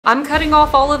I'm cutting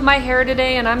off all of my hair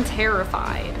today and I'm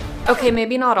terrified. Okay,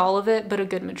 maybe not all of it, but a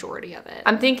good majority of it.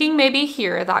 I'm thinking maybe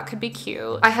here, that could be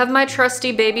cute. I have my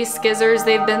trusty baby skizzers.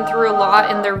 They've been through a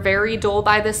lot and they're very dull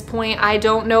by this point. I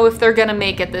don't know if they're gonna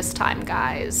make it this time,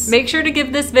 guys. Make sure to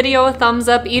give this video a thumbs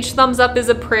up. Each thumbs up is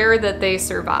a prayer that they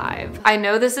survive. I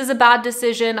know this is a bad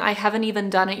decision. I haven't even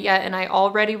done it yet and I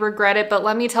already regret it, but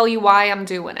let me tell you why I'm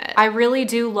doing it. I really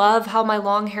do love how my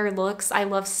long hair looks. I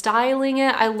love styling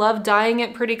it. I love dyeing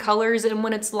it pretty colors, and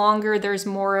when it's longer, there's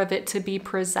more of it to be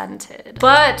presented.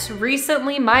 But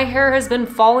recently my hair has been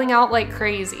falling out like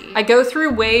crazy. I go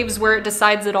through waves where it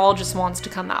decides it all just wants to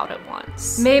come out at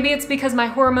once. Maybe it's because my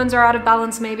hormones are out of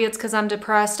balance, maybe it's because I'm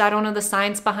depressed. I don't know the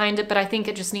science behind it, but I think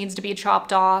it just needs to be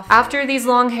chopped off. After these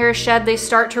long hairs shed, they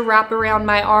start to wrap around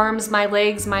my arms, my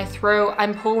legs, my throat.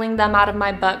 I'm pulling them out of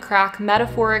my butt crack,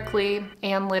 metaphorically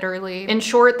and literally. In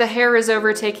short, the hair is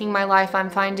overtaking my life. I'm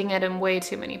finding it in way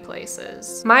too many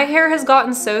places. My hair has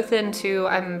gotten so thin too,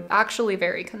 I'm actually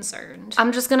very concerned.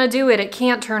 I'm just gonna do it. It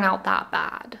can't turn out that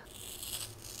bad.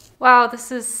 Wow,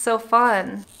 this is so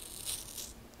fun.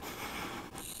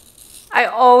 I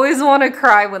always want to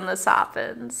cry when this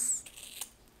happens.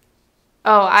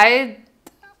 Oh, I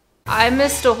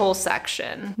missed a whole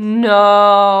section.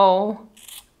 No.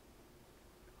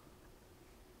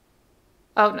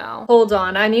 Oh no. Hold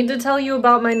on, I need to tell you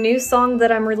about my new song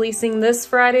that I'm releasing this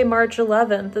Friday, March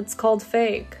 11th. It's called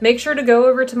Fake. Make sure to go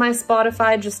over to my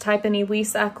Spotify, just type in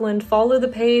Elise Eklund, follow the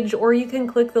page, or you can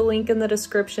click the link in the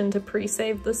description to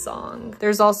pre-save the song.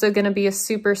 There's also gonna be a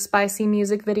super spicy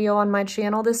music video on my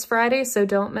channel this Friday, so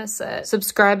don't miss it.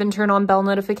 Subscribe and turn on bell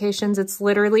notifications. It's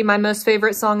literally my most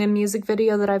favorite song and music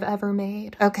video that I've ever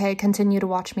made. Okay, continue to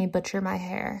watch me butcher my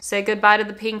hair. Say goodbye to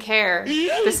the pink hair.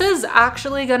 This is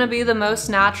actually gonna be the most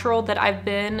natural that I've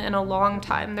been in a long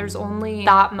time. There's only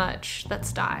that much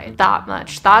that's dyed. That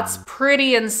much. That's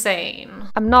pretty insane.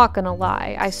 I'm not gonna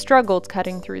lie, I struggled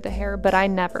cutting through the hair, but I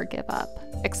never give up.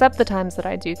 Except the times that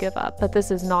I do give up, but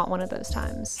this is not one of those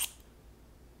times.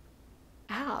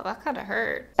 Ow, that kind of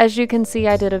hurt. As you can see,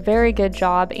 I did a very good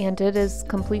job and it is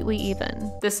completely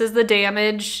even. This is the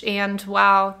damage and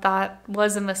wow, that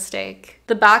was a mistake.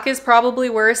 The back is probably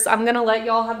worse. I'm gonna let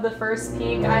y'all have the first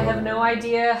peek. I have no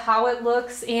idea how it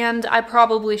looks and I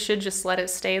probably should just let it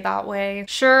stay that way.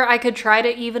 Sure, I could try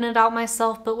to even it out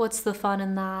myself, but what's the fun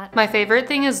in that? My favorite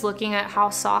thing is looking at how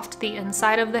soft the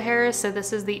inside of the hair is. So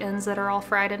this is the ends that are all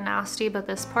fried and nasty, but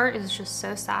this part is just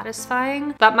so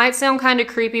satisfying. That might sound kind of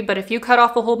creepy, but if you cut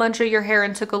off a whole bunch of your hair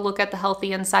and took a look at the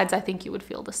healthy insides, I think you would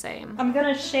feel the same. I'm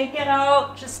gonna shake it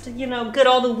out just to, you know, get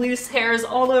all the loose hairs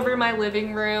all over my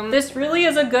living room. This really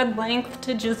is a good length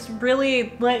to just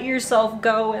really let yourself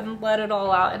go and let it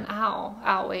all out. And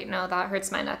ow, wait, no, that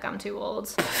hurts my neck. I'm too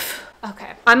old.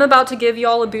 Okay, I'm about to give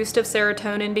y'all a boost of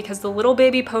serotonin because the little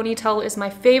baby ponytail is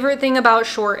my favorite thing about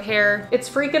short hair. It's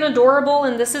freaking adorable,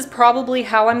 and this is probably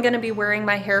how I'm gonna be wearing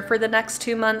my hair for the next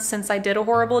 2 months since I did a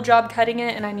horrible job cutting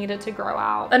it and I need it to grow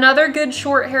out. Another good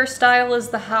short hairstyle is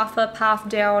the half up, half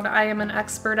down. I am an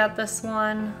expert at this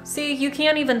one. See, you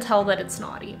can't even tell that it's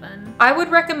not even. I would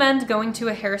recommend going to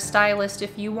a hairstylist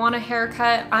if you want a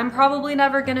haircut. I'm probably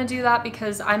never gonna do that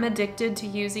because I'm addicted to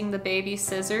using the baby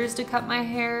scissors to cut my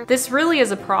hair. This really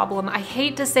is a problem. I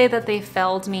hate to say that they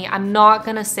failed me. I'm not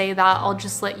gonna say that. I'll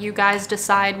just let you guys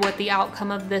decide what the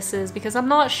outcome of this is because I'm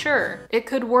not sure. It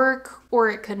could work or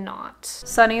it could not.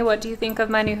 Sunny, what do you think of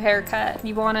my new haircut?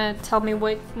 You wanna tell me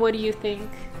what do you think?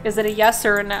 Is it a yes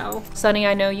or a no? Sunny,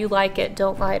 I know you like it.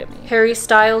 Don't lie to me. Harry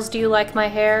Styles, do you like my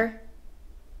hair?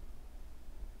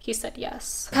 He said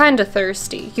yes. Kinda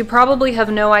thirsty. You probably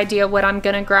have no idea what I'm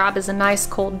gonna grab is a nice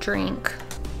cold drink.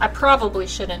 I probably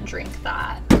shouldn't drink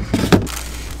that.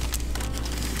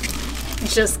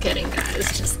 Just kidding,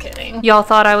 guys, just kidding. Y'all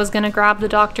thought I was gonna grab the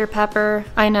Dr. Pepper.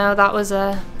 I know, that was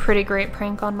a pretty great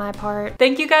prank on my part.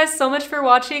 Thank you guys so much for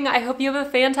watching. I hope you have a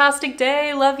fantastic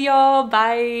day. Love y'all,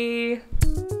 bye.